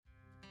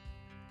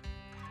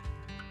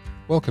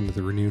Welcome to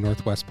the Renew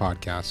Northwest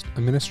podcast,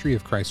 a ministry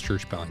of Christ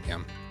Church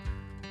Bellingham.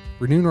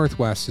 Renew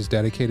Northwest is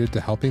dedicated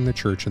to helping the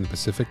church in the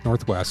Pacific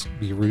Northwest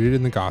be rooted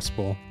in the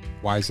gospel,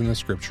 wise in the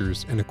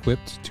scriptures, and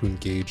equipped to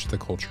engage the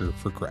culture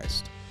for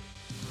Christ.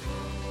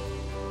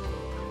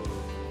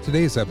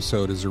 Today's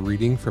episode is a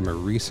reading from a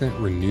recent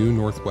Renew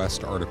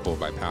Northwest article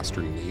by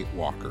Pastor Nate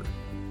Walker.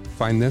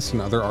 Find this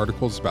and other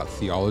articles about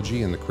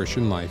theology and the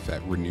Christian life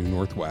at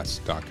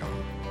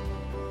renewnorthwest.com.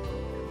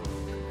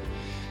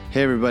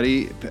 Hey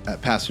everybody,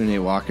 Pastor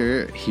Nate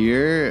Walker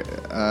here.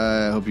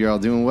 I hope you're all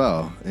doing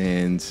well.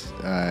 And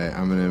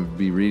I'm going to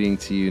be reading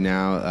to you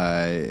now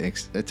a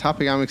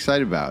topic I'm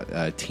excited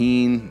about,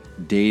 teen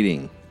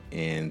dating.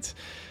 And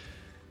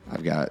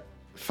I've got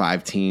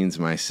 5 teens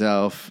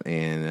myself,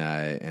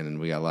 and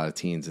we got a lot of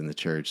teens in the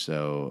church.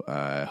 So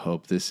I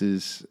hope this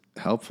is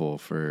helpful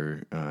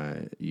for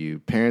you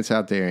parents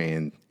out there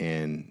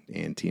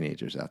and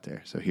teenagers out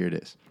there. So here it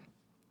is.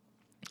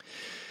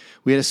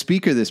 We had a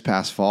speaker this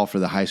past fall for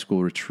the high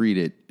school retreat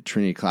at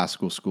Trinity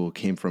Classical School,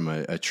 came from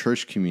a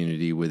church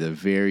community with a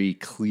very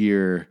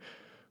clear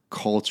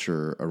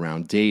culture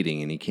around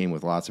dating, and he came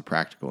with lots of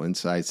practical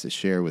insights to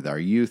share with our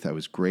youth. I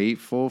was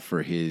grateful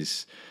for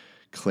his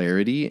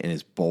clarity and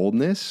his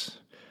boldness,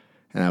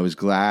 and I was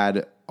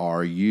glad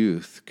our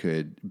youth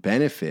could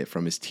benefit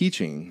from his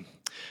teaching.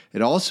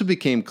 It also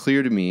became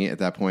clear to me at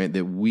that point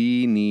that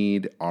we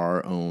need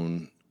our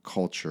own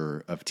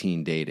culture of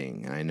teen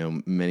dating. I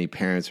know many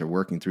parents are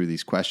working through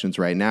these questions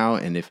right now,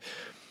 and if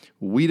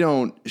we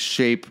don't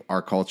shape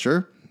our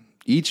culture,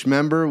 each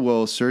member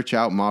will search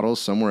out models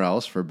somewhere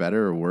else for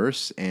better or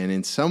worse, and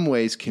in some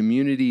ways,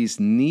 communities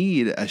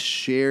need a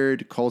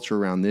shared culture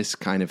around this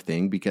kind of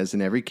thing because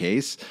in every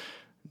case,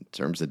 in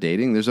terms of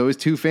dating, there's always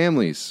 2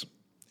 families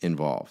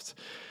involved.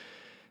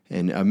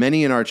 And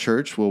many in our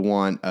church will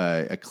want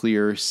a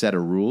clear set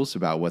of rules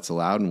about what's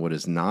allowed and what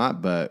is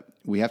not, but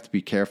we have to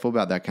be careful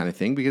about that kind of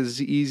thing because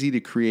it's easy to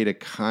create a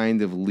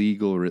kind of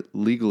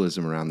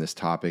legalism around this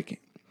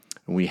topic,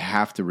 and we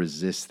have to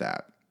resist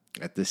that.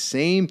 At the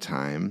same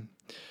time,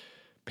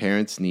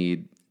 parents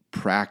need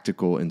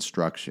practical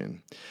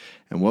instruction.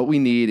 And what we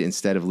need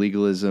instead of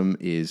legalism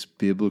is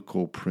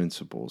biblical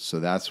principles. So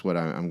that's what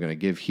I'm going to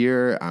give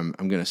here. I'm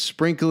going to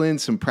sprinkle in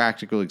some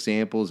practical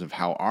examples of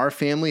how our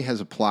family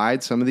has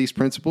applied some of these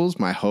principles.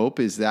 My hope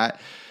is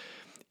that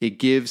it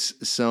gives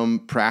some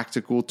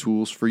practical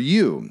tools for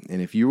you.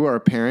 And if you are a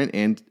parent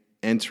and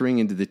entering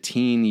into the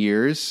teen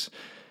years,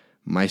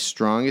 my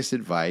strongest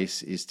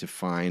advice is to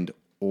find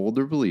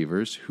older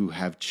believers who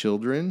have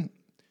children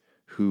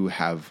who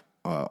have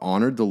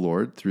honored the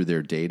Lord through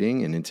their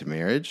dating and into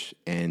marriage,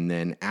 and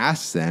then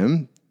ask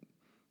them,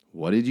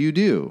 what did you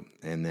do?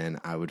 And then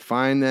I would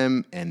find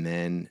them and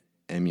then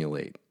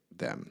emulate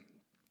them.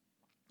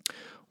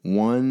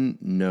 One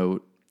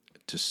note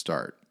to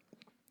start.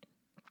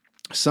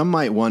 Some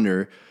might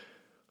wonder,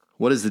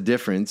 what is the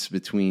difference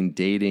between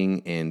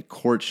dating and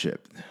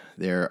courtship?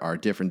 There are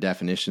different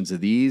definitions of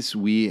these.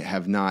 We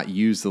have not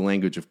used the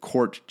language of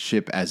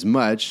courtship as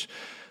much,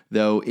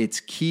 though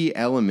its key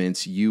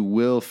elements you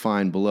will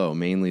find below,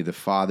 mainly the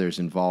father's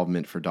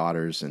involvement for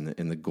daughters and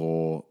the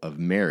goal of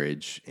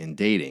marriage and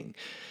dating.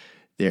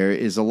 There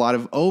is a lot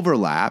of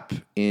overlap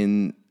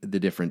in the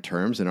different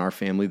terms. In our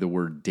family, the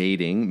word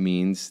dating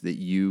means that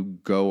you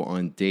go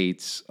on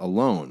dates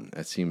alone.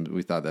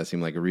 We thought that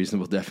seemed like a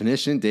reasonable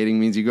definition. Dating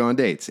means you go on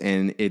dates,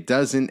 and it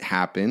doesn't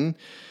happen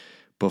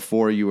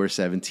before you are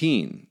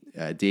 17.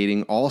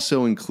 Dating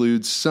also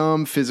includes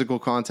some physical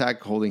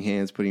contact, holding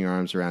hands, putting your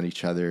arms around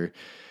each other,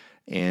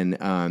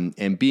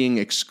 and being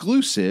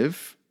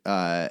exclusive,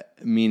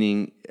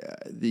 meaning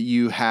that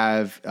you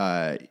have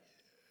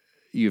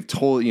you've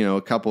told,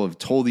 a couple have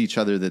told each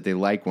other that they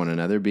like one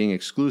another. Being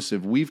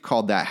exclusive, we've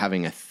called that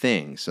having a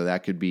thing. So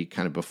that could be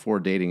kind of before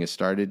dating has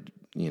started,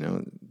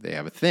 they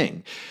have a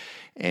thing.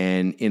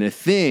 And in a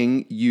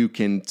thing, you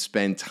can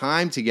spend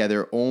time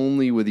together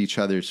only with each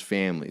other's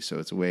family. So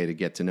it's a way to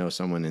get to know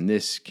someone, and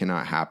this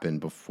cannot happen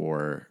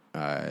before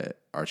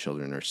our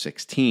children are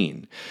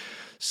 16.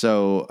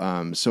 So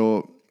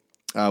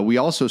we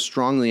also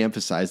strongly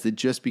emphasize that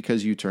just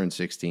because you turn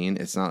 16,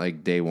 it's not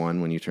like day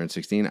one when you turn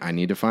 16, I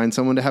need to find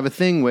someone to have a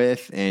thing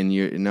with, and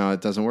no,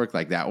 it doesn't work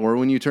like that. Or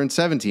when you turn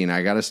 17,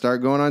 I got to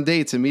start going on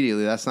dates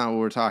immediately. That's not what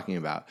we're talking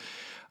about.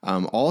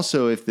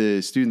 Also, if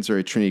the students are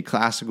at Trinity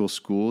Classical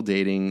School,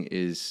 dating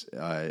is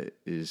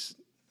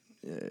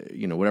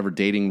whatever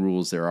dating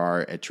rules there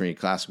are at Trinity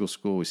Classical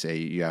School, we say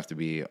you have to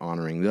be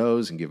honoring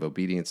those and give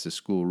obedience to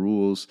school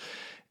rules.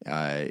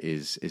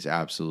 Is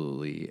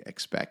absolutely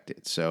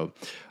expected. So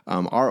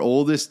our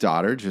oldest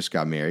daughter just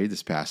got married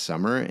this past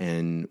summer,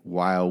 and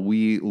while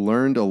we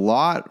learned a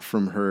lot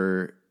from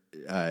her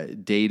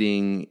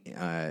dating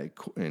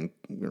and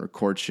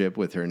courtship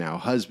with her now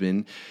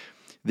husband,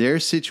 their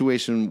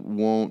situation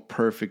won't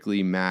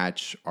perfectly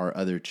match our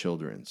other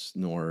children's,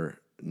 nor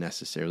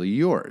necessarily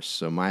yours.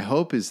 So my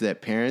hope is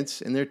that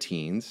parents and their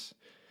teens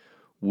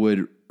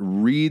would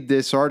read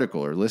this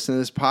article or listen to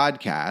this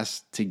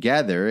podcast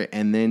together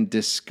and then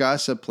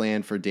discuss a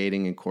plan for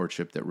dating and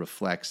courtship that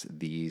reflects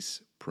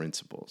these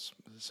principles.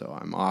 So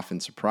I'm often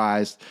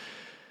surprised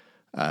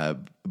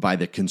by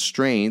the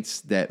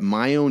constraints that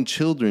my own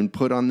children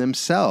put on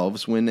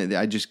themselves when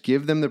I just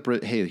give them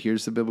hey,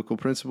 here's the biblical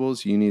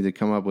principles. You need to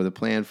come up with a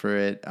plan for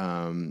it.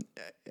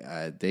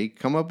 They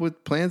come up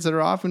with plans that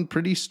are often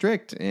pretty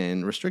strict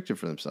and restrictive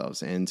for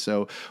themselves. And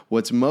so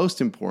what's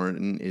most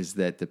important is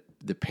that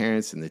the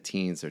parents and the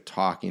teens are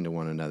talking to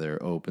one another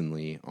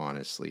openly,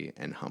 honestly,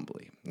 and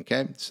humbly.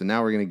 Okay, so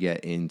now we're going to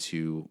get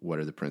into what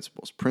are the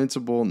principles.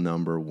 Principle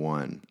number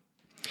 1.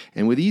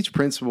 And with each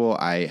principle,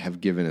 I have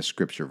given a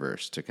scripture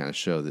verse to kind of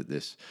show that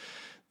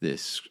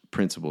this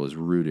principle is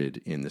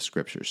rooted in the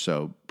scripture.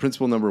 So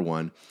principle number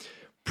 1,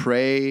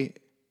 pray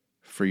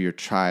for your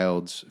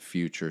child's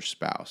future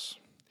spouse.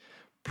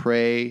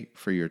 Pray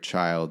for your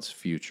child's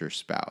future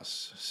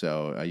spouse.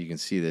 So you can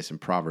see this in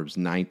Proverbs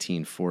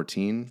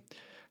 19:14.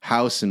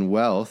 House and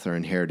wealth are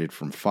inherited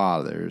from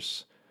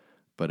fathers,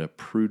 but a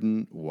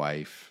prudent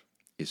wife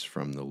is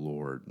from the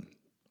Lord.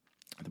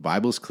 The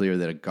Bible is clear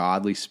that a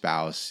godly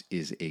spouse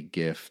is a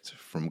gift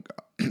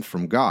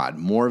from God,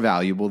 more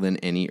valuable than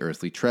any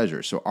earthly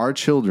treasure. So our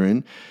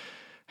children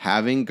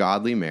having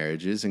godly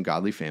marriages and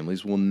godly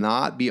families will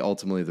not be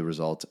ultimately the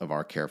result of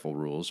our careful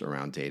rules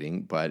around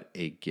dating, but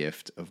a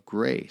gift of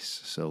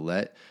grace. So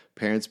let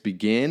parents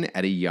begin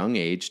at a young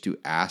age to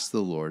ask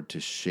the Lord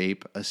to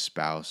shape a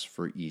spouse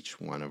for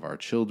each one of our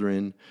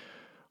children.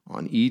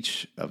 On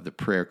each of the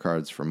prayer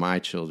cards for my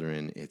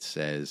children, it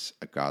says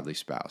a godly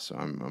spouse. So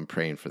I'm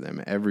praying for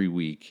them every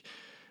week,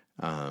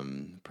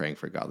 praying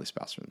for a godly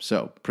spouse for them.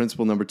 So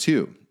principle number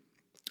 2,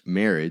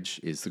 marriage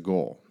is the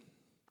goal.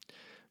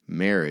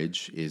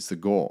 Marriage is the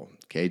goal.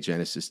 Okay,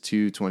 Genesis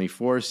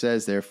 2:24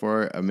 says,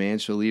 therefore a man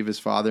shall leave his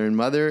father and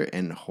mother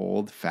and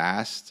hold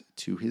fast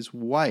to his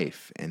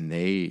wife, and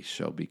they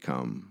shall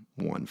become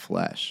one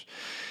flesh.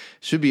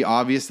 Should be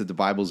obvious that the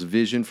Bible's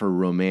vision for a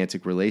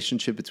romantic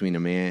relationship between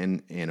a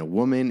man and a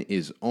woman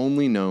is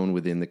only known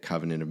within the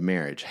covenant of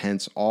marriage.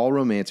 Hence, all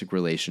romantic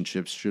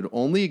relationships should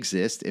only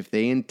exist if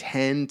they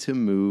intend to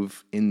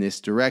move in this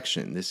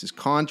direction. This is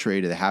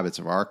contrary to the habits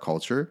of our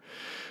culture,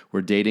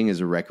 where dating is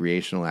a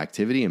recreational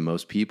activity and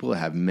most people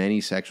have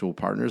many sexual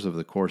partners over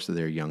the course of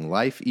their young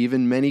life.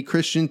 Even many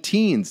Christian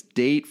teens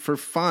date for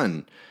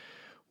fun.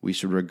 We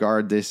should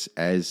regard this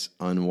as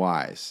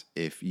unwise.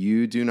 If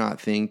you do not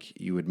think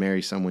you would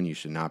marry someone, you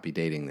should not be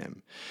dating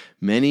them.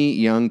 Many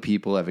young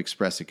people have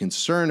expressed a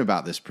concern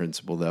about this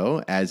principle,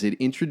 though, as it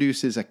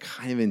introduces a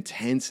kind of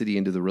intensity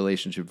into the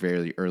relationship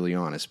very early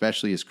on,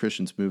 especially as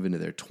Christians move into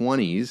their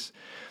 20s.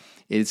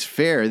 It's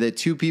fair that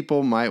two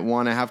people might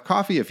want to have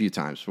coffee a few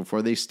times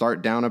before they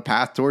start down a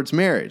path towards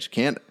marriage.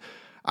 Can't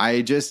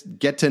I just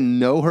get to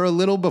know her a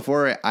little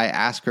before I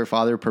ask her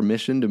father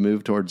permission to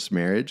move towards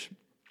marriage?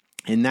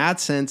 In that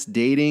sense,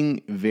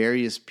 dating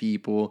various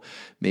people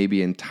may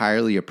be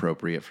entirely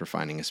appropriate for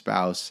finding a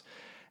spouse,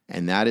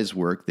 and that is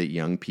work that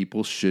young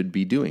people should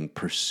be doing,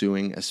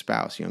 pursuing a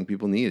spouse. Young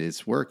people need it.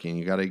 It's work, and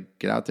you got to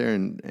get out there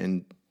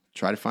and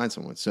try to find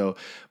someone. So,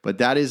 but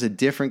that is a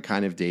different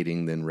kind of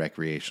dating than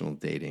recreational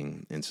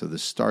dating, and so the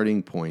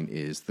starting point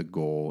is the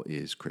goal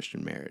is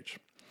Christian marriage.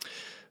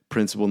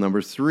 Principle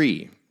number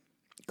 3,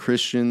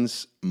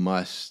 Christians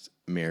must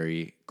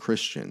marry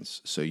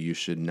Christians, so you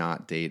should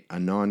not date a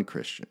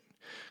non-Christian.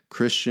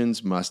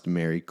 Christians must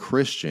marry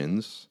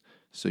Christians,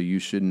 so you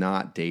should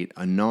not date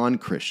a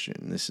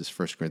non-Christian. This is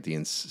 1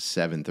 Corinthians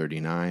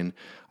 7:39.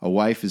 A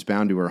wife is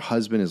bound to her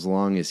husband as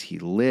long as he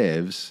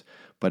lives,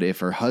 but if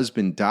her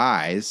husband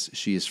dies,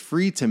 she is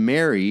free to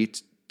marry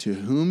to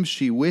whom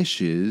she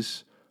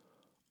wishes,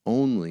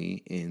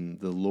 only in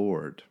the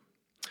Lord.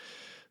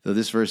 Though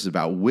this verse is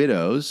about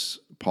widows,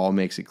 Paul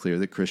makes it clear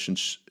that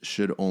Christians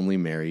should only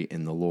marry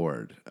in the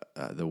Lord.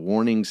 The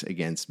warnings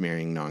against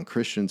marrying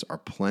non-Christians are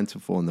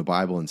plentiful in the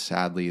Bible, and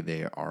sadly,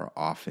 they are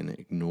often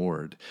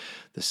ignored.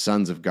 The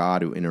sons of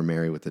God who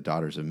intermarry with the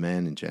daughters of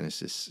men in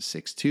Genesis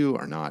 6:2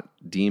 are not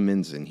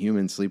demons and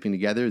humans sleeping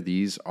together.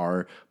 These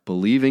are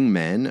believing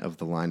men of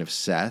the line of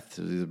Seth,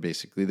 these are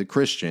basically the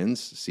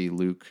Christians, see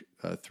Luke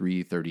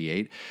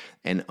 3:38,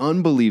 and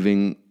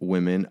unbelieving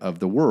women of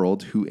the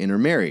world who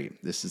intermarry.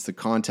 This is the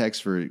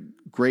context for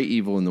great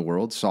evil in the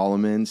world.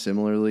 Solomon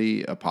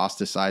similarly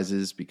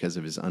apostatizes because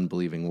of his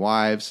unbelieving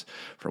wives.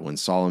 For when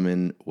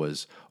Solomon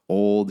was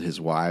old,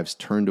 his wives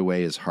turned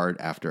away his heart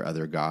after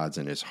other gods,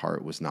 and his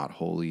heart was not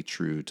wholly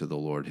true to the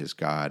Lord his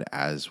God,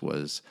 as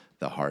was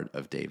the heart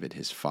of David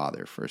his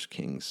father. 1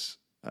 Kings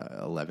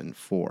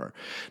 11:4.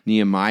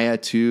 Nehemiah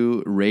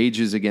too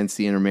rages against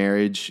the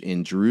intermarriage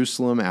in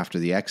Jerusalem after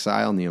the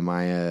exile.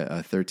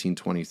 Nehemiah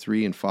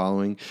 13:23 and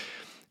following.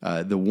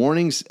 The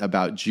warnings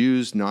about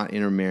Jews not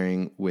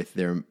intermarrying with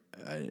their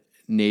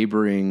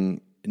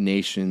neighboring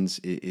nations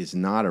is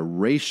not a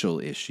racial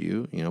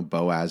issue. You know,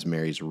 Boaz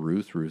marries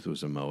Ruth. Ruth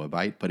was a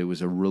Moabite, but it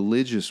was a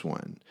religious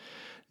one.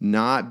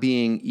 Not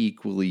being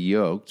equally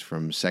yoked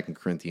from 2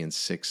 Corinthians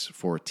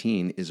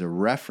 6:14 is a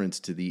reference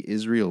to the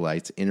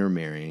Israelites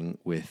intermarrying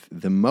with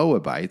the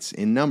Moabites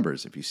in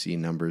Numbers. If you see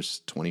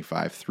Numbers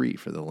 25:3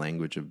 for the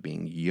language of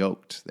being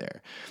yoked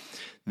there.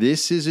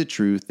 This is a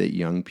truth that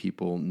young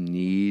people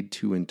need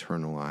to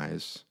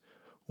internalize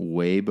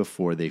way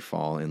before they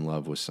fall in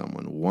love with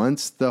someone.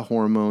 Once the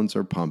hormones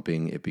are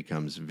pumping, it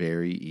becomes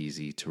very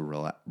easy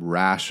to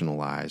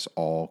rationalize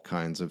all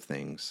kinds of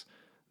things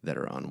that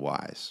are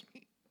unwise.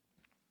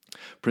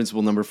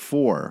 Principle number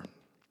 4,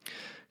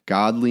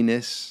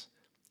 godliness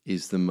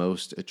is the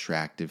most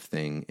attractive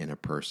thing in a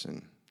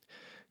person.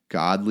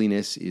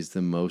 Godliness is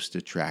the most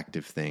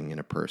attractive thing in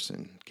a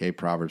person. Okay,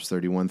 Proverbs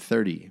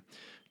 31:30.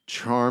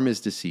 Charm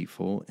is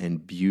deceitful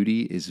and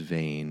beauty is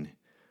vain,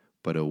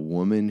 but a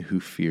woman who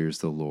fears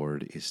the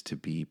Lord is to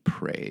be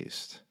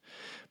praised.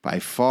 By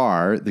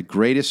far, the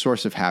greatest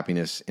source of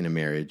happiness in a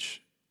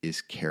marriage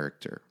is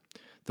character.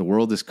 The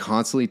world is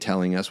constantly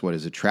telling us what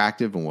is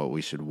attractive and what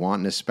we should want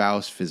in a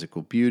spouse.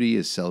 Physical beauty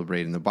is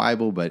celebrated in the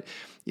Bible, but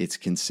it's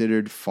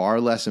considered far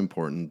less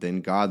important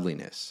than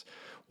godliness.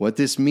 What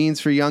this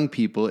means for young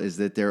people is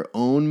that their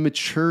own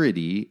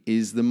maturity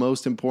is the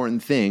most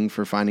important thing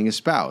for finding a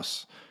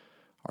spouse.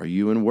 Are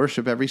you in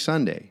worship every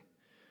Sunday?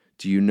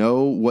 Do you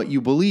know what you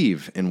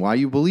believe and why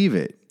you believe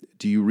it?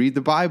 Do you read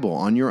the Bible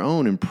on your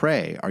own and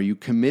pray? Are you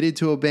committed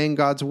to obeying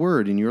God's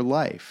word in your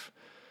life?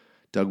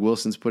 Doug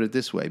Wilson's put it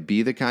this way: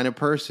 be the kind of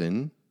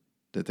person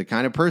that the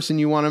kind of person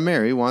you want to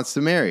marry wants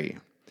to marry.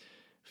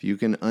 If you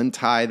can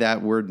untie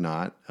that word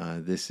knot,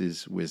 this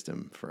is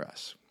wisdom for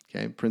us.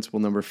 Okay, principle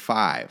number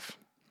 5.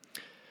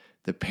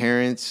 The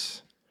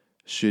parents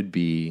should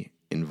be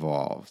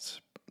involved.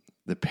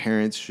 The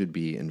parents should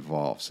be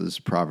involved. So this is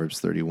Proverbs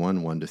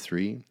 31,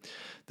 1-3.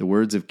 The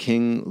words of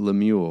King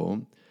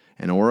Lemuel,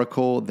 an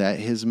oracle that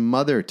his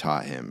mother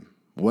taught him.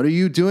 What are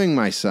you doing,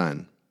 my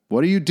son?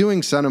 What are you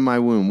doing, son of my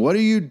womb? What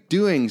are you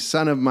doing,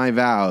 son of my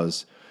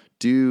vows?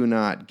 Do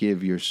not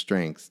give your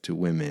strength to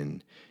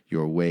women,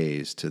 your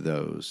ways to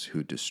those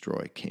who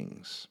destroy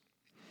kings.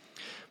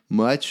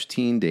 Much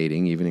teen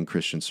dating, even in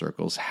Christian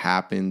circles,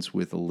 happens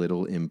with a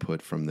little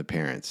input from the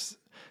parents.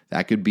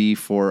 That could be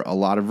for a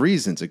lot of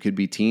reasons. It could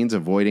be teens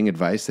avoiding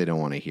advice they don't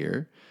want to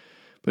hear.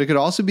 But it could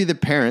also be the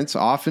parents.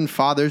 Often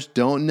fathers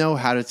don't know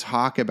how to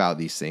talk about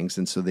these things,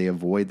 and so they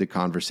avoid the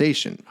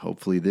conversation.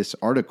 Hopefully this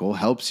article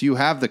helps you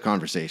have the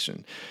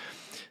conversation.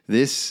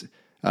 This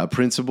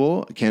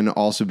principle can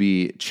also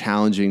be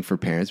challenging for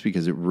parents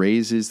because it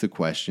raises the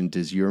question,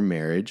 does your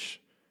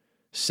marriage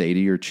say to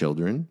your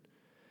children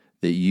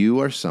that you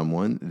are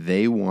someone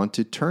they want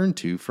to turn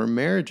to for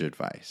marriage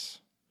advice?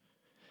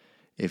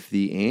 If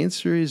the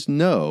answer is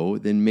no,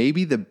 then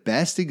maybe the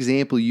best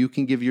example you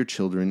can give your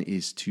children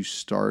is to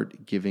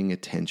start giving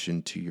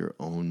attention to your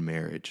own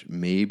marriage.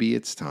 Maybe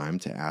it's time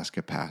to ask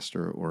a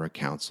pastor or a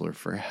counselor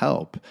for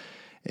help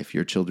if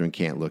your children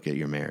can't look at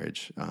your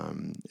marriage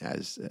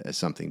as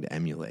something to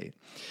emulate.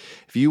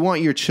 If you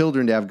want your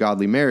children to have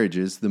godly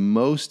marriages, the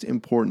most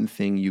important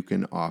thing you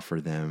can offer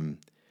them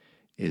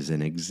is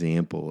an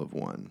example of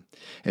one.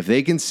 If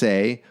they can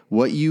say,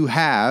 what you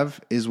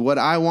have is what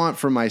I want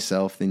for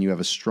myself, then you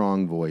have a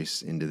strong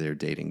voice into their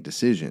dating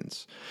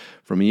decisions.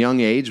 From a young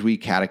age, we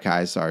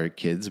catechized our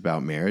kids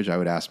about marriage. I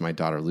would ask my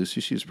daughter Lucy,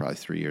 she was probably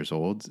 3 years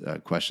old,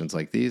 questions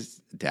like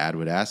these. Dad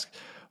would ask,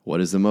 what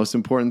is the most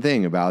important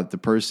thing about the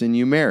person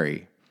you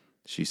marry?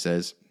 She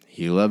says,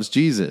 he loves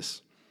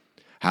Jesus.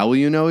 How will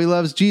you know he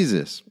loves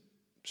Jesus?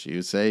 She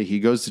would say, he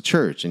goes to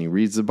church and he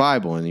reads the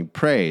Bible and he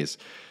prays.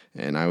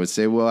 And I would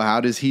say, well,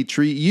 how does he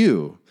treat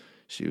you?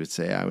 She would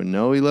say, I would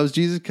know he loves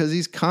Jesus because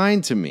he's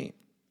kind to me,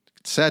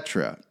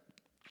 etc.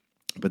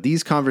 But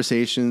these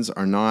conversations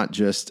are not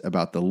just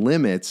about the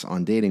limits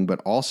on dating,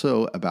 but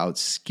also about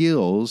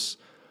skills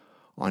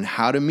on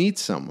how to meet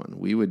someone.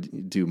 We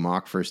would do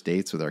mock first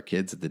dates with our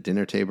kids at the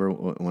dinner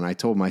table. When I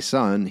told my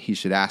son he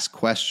should ask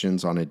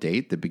questions on a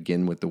date that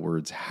begin with the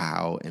words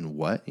how and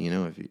what,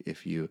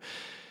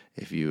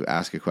 if you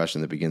ask a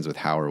question that begins with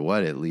how or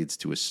what, it leads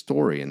to a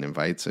story and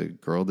invites a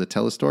girl to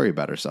tell a story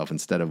about herself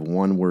instead of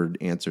one-word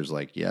answers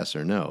like yes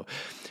or no.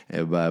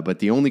 But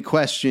the only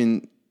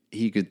question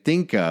he could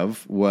think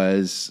of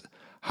was,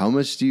 how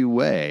much do you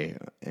weigh?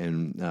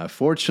 And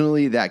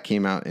fortunately, that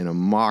came out in a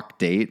mock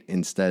date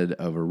instead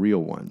of a real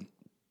one.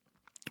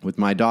 With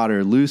my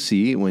daughter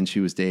Lucy, when she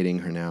was dating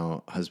her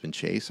now husband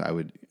Chase, I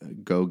would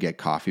go get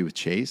coffee with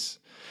Chase.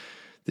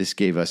 This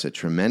gave us a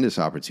tremendous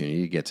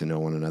opportunity to get to know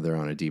one another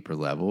on a deeper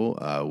level.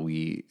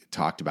 We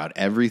talked about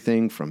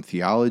everything from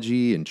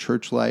theology and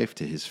church life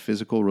to his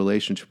physical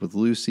relationship with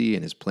Lucy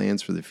and his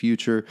plans for the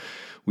future.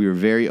 We were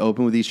very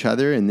open with each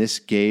other, and this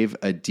gave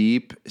a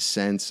deep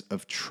sense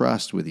of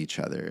trust with each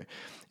other.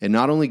 It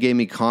not only gave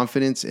me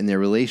confidence in their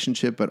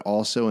relationship, but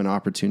also an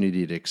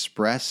opportunity to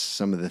express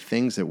some of the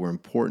things that were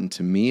important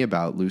to me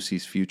about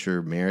Lucy's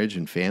future marriage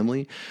and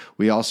family.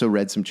 We also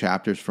read some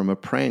chapters from A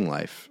Praying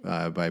Life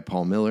by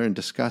Paul Miller and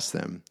discussed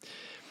them.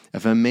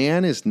 If a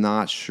man is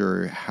not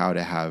sure how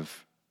to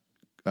have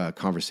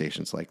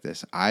conversations like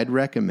this, I'd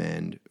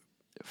recommend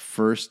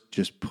first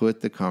just put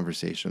the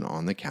conversation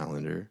on the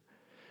calendar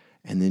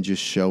and then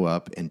just show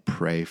up and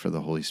pray for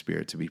the Holy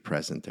Spirit to be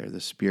present there.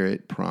 The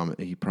Spirit,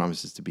 He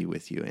promises to be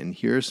with you. And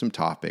here are some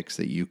topics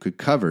that you could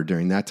cover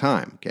during that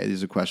time. Okay,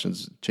 these are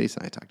questions Chase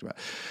and I talked about.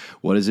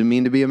 What does it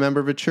mean to be a member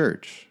of a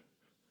church?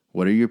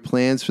 What are your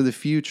plans for the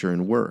future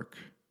and work?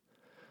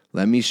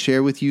 Let me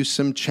share with you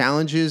some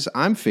challenges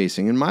I'm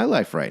facing in my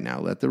life right now.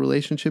 Let the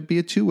relationship be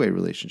a two-way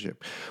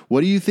relationship. What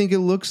do you think it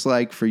looks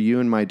like for you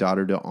and my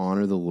daughter to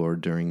honor the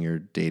Lord during your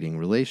dating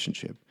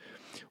relationship?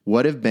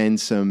 What have been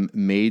some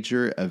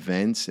major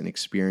events and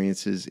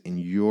experiences in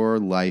your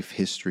life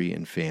history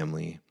and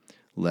family?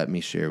 Let me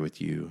share with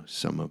you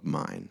some of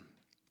mine.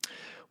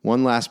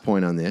 One last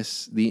point on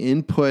this. The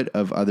input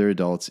of other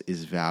adults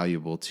is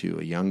valuable too.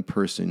 A young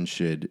person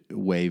should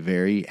weigh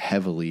very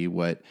heavily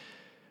what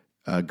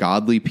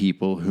godly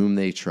people whom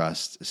they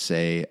trust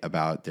say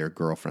about their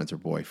girlfriends or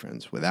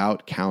boyfriends.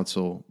 Without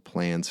counsel,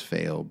 plans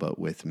fail, but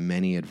with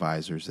many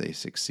advisors, they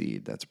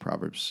succeed. That's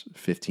Proverbs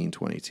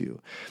 15:22.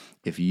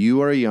 If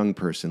you are a young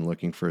person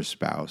looking for a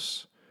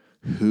spouse,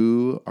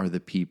 who are the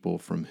people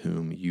from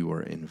whom you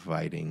are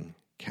inviting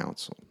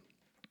counsel?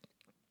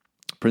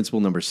 Principle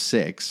number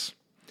 6,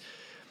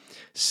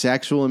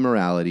 sexual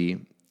immorality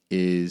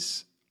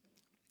is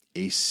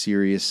a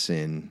serious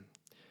sin,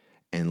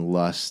 and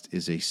lust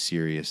is a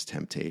serious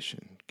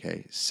temptation.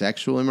 Okay,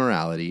 sexual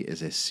immorality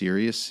is a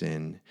serious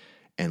sin,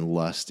 and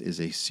lust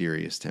is a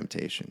serious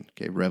temptation.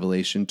 Okay,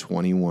 Revelation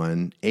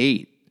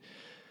 21:8.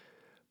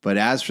 But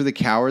as for the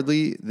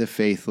cowardly, the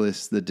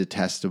faithless, the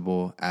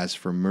detestable, as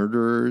for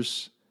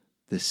murderers,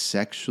 the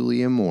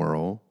sexually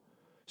immoral,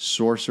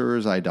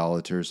 sorcerers,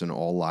 idolaters, and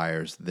all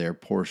liars, their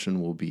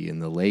portion will be in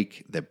the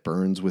lake that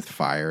burns with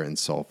fire and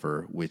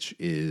sulfur, which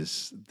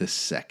is the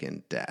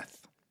second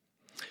death.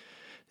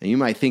 Now, you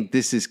might think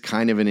this is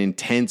kind of an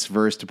intense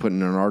verse to put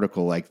in an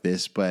article like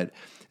this, but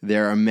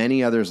there are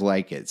many others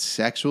like it.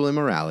 Sexual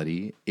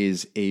immorality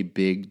is a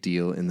big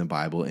deal in the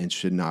Bible and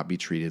should not be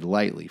treated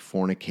lightly.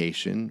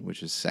 Fornication,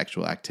 which is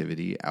sexual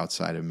activity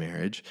outside of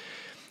marriage,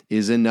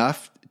 is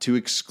enough to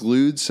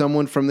exclude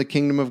someone from the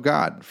kingdom of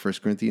God,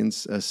 1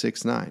 Corinthians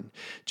 6:9.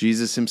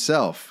 Jesus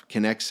himself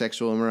connects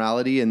sexual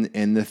immorality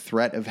and the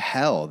threat of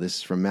hell. This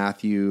is from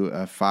Matthew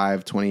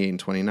 5:28 and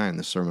 29,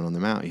 the Sermon on the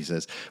Mount. He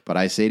says, "But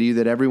I say to you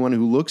that everyone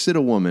who looks at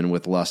a woman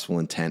with lustful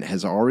intent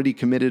has already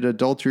committed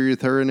adultery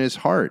with her in his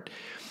heart.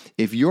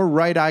 If your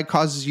right eye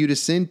causes you to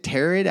sin,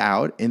 tear it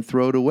out and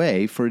throw it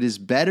away, for it is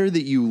better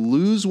that you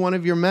lose one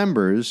of your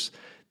members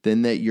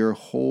than that your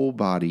whole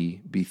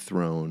body be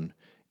thrown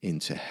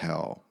into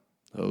hell."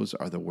 Those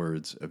are the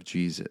words of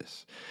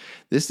Jesus.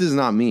 This does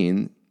not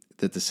mean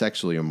that the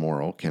sexually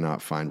immoral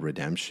cannot find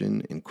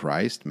redemption in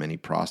Christ. Many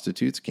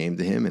prostitutes came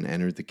to him and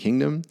entered the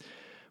kingdom,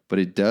 but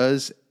it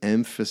does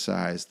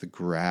emphasize the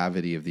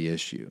gravity of the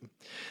issue.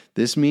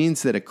 This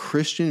means that a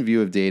Christian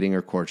view of dating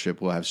or courtship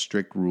will have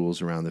strict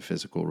rules around the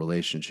physical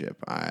relationship.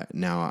 I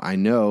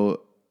know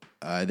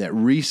that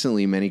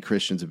recently many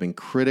Christians have been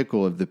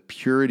critical of the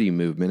purity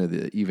movement of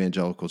the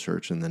evangelical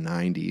church in the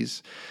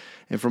 90s.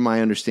 And from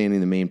my understanding,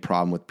 the main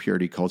problem with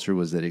purity culture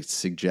was that it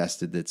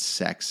suggested that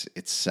sex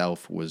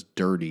itself was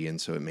dirty,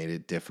 and so it made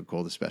it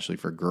difficult, especially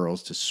for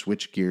girls, to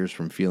switch gears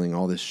from feeling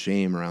all this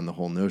shame around the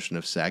whole notion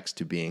of sex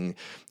to being,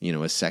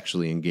 a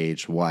sexually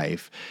engaged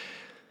wife.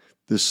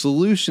 The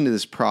solution to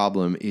this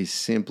problem is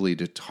simply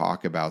to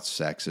talk about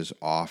sex as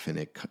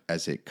often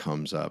as it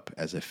comes up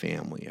as a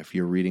family. If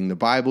you're reading the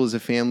Bible as a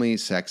family,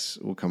 sex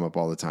will come up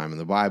all the time in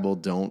the Bible.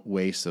 Don't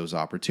waste those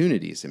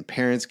opportunities. And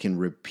parents can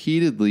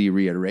repeatedly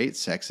reiterate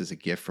sex is a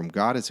gift from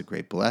God. It's a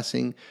great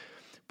blessing,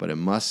 but it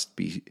must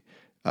be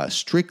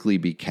strictly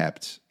be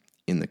kept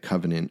in the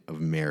covenant of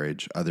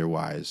marriage.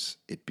 Otherwise,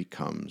 it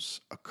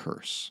becomes a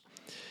curse.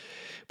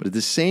 But at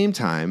the same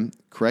time,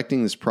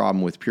 correcting this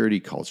problem with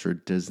purity culture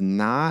does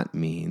not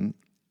mean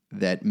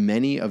that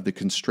many of the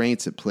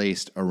constraints it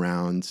placed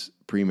around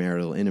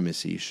premarital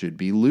intimacy should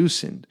be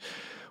loosened.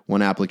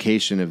 One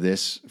application of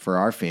this for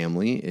our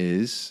family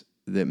is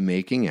that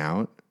making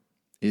out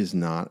is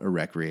not a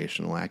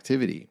recreational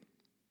activity.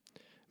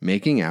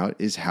 Making out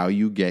is how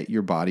you get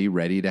your body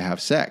ready to have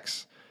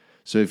sex.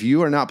 So if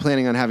you are not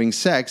planning on having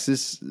sex,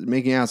 this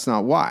making out's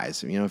not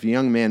wise. If a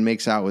young man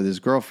makes out with his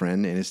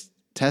girlfriend and his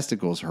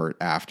testicles hurt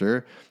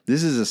after,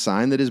 this is a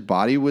sign that his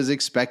body was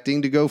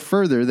expecting to go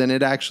further than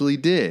it actually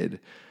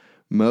did.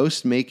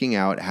 Most making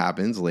out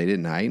happens late at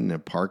night in a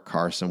parked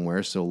car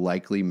somewhere, so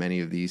likely many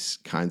of these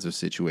kinds of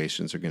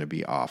situations are going to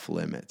be off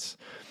limits.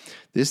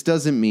 This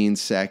doesn't mean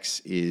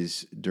sex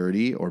is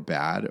dirty or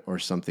bad or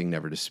something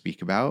never to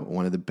speak about.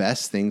 One of the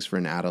best things for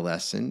an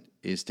adolescent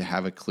is to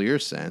have a clear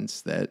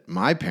sense that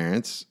my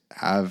parents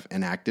have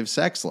an active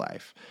sex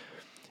life.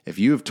 If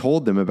you have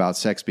told them about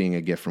sex being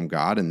a gift from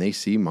God and they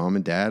see mom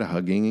and dad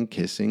hugging and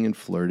kissing and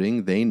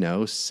flirting, they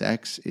know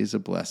sex is a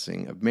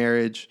blessing of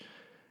marriage,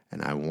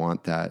 and I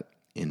want that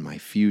in my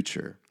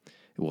future.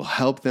 It will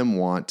help them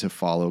want to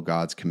follow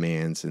God's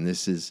commands, and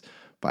this is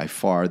by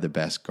far the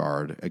best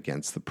guard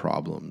against the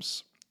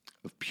problems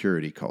of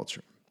purity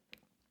culture.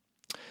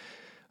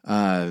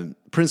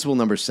 Principle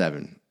number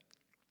 7,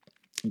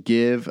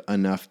 give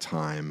enough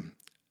time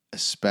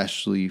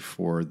especially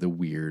for the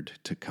weird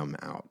to come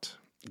out.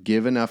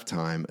 Give enough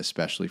time,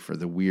 especially for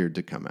the weird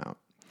to come out.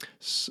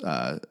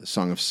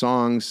 Song of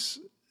Songs,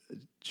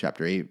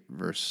 chapter 8,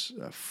 verse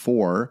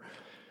 4.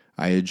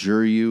 I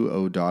adjure you,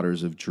 O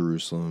daughters of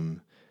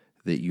Jerusalem,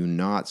 that you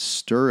not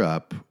stir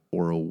up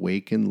or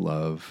awaken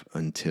love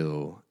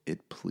until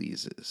it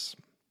pleases.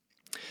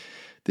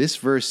 This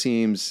verse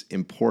seems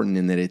important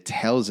in that it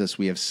tells us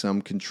we have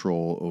some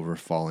control over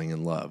falling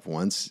in love.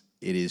 Once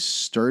it is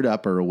stirred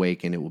up or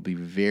awakened, it will be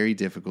very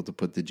difficult to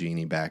put the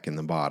genie back in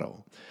the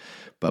bottle.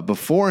 But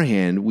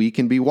beforehand, we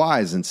can be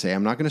wise and say,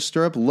 I'm not going to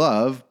stir up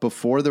love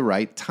before the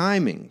right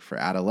timing. For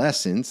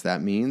adolescents,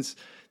 that means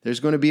there's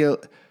going to be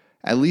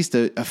at least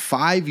a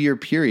 5-year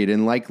period,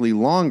 and likely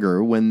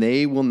longer, when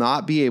they will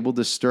not be able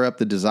to stir up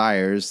the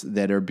desires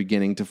that are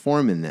beginning to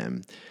form in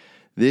them.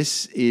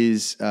 This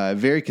is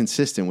very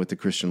consistent with the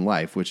Christian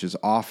life, which is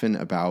often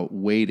about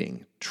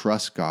waiting.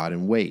 Trust God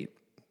and wait.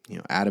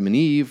 Adam and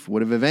Eve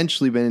would have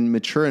eventually been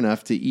mature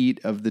enough to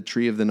eat of the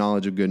tree of the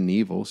knowledge of good and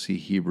evil, see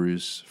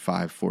Hebrews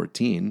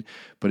 5:14.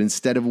 But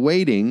instead of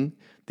waiting,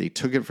 they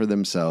took it for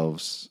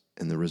themselves,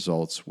 and the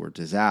results were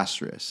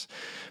disastrous.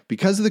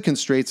 Because of the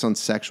constraints on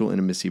sexual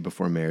intimacy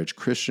before marriage,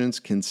 Christians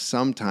can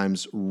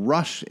sometimes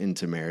rush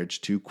into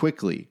marriage too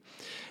quickly.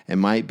 It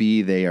might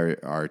be they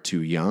are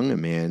too young. A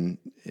man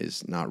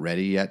is not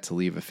ready yet to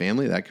leave a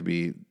family. That could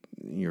be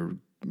you're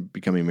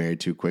becoming married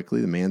too quickly.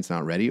 The man's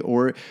not ready.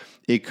 Or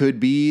it could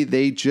be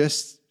they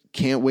just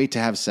can't wait to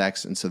have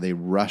sex, and so they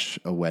rush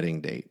a wedding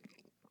date.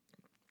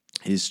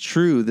 It is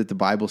true that the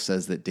Bible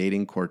says that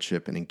dating,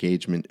 courtship, and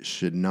engagement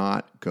should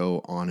not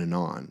go on and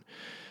on.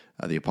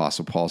 The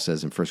Apostle Paul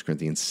says in 1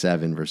 Corinthians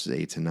 7, verses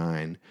 8 to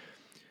 9,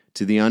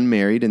 to the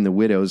unmarried and the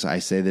widows, I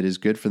say that it is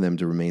good for them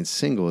to remain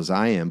single as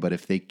I am, but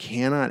if they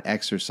cannot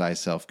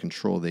exercise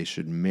self-control, they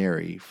should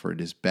marry, for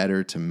it is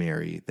better to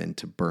marry than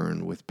to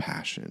burn with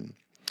passion.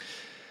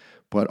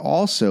 But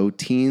also,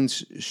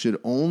 teens should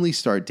only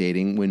start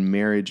dating when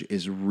marriage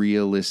is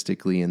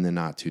realistically in the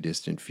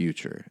not-too-distant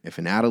future. If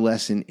an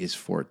adolescent is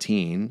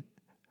 14,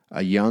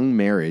 a young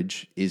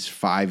marriage is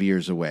 5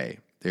 years away.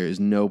 There is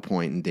no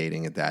point in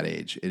dating at that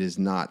age. It is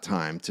not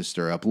time to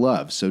stir up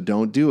love, so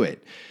don't do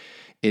it.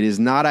 It is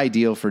not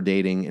ideal for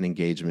dating and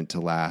engagement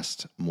to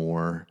last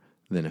more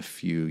than a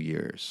few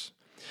years.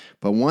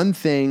 But one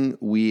thing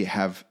we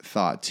have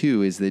thought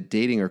too is that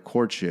dating or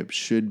courtship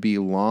should be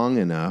long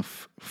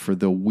enough for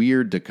the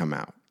weird to come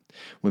out.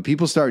 When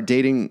people start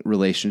dating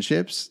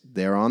relationships,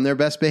 they're on their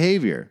best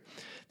behavior.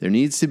 There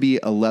needs to be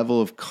a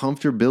level of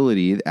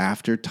comfortability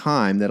after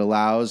time that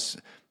allows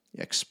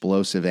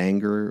explosive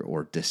anger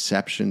or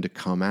deception to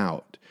come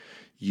out.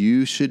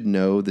 You should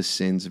know the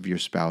sins of your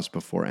spouse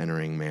before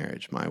entering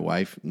marriage. My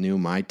wife knew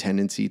my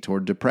tendency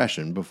toward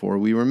depression before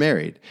we were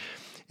married.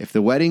 If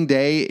the wedding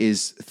day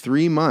is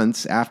 3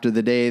 months after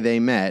the day they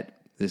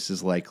met, this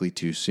is likely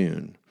too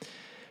soon.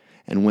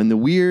 And when the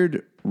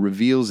weird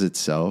reveals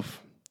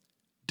itself,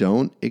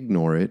 don't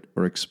ignore it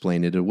or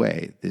explain it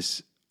away.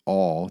 This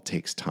all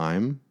takes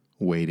time,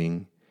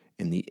 waiting,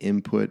 and the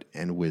input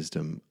and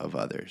wisdom of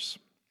others.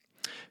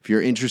 If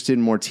you're interested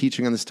in more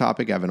teaching on this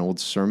topic, I have an old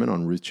sermon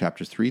on Ruth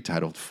chapter 3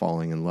 titled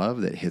Falling in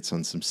Love that hits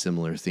on some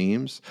similar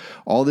themes.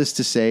 All this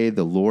to say,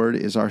 the Lord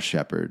is our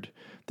shepherd.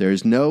 There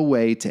is no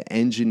way to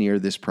engineer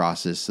this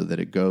process so that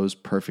it goes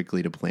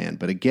perfectly to plan.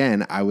 But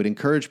again, I would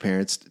encourage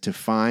parents to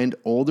find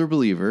older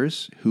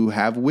believers who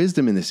have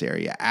wisdom in this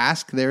area.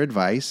 Ask their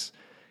advice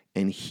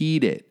and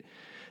heed it.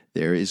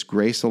 There is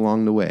grace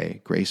along the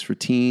way, grace for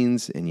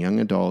teens and young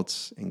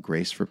adults, and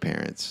grace for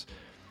parents.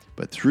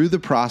 But through the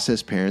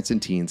process, parents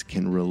and teens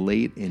can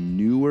relate in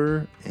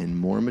newer and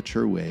more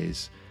mature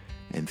ways.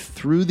 And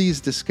through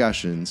these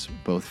discussions,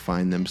 both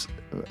find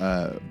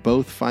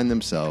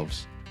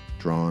themselves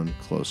drawn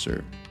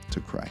closer to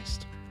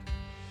Christ.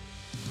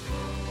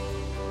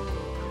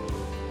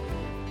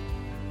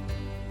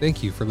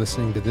 Thank you for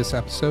listening to this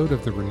episode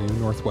of the Renew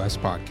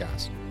Northwest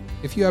podcast.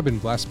 If you have been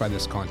blessed by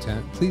this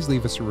content, please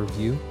leave us a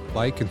review,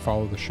 like and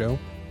follow the show,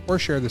 or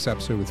share this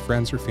episode with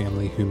friends or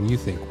family whom you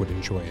think would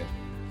enjoy it.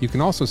 You can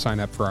also sign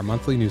up for our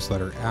monthly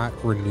newsletter at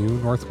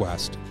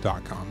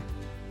renewnorthwest.com.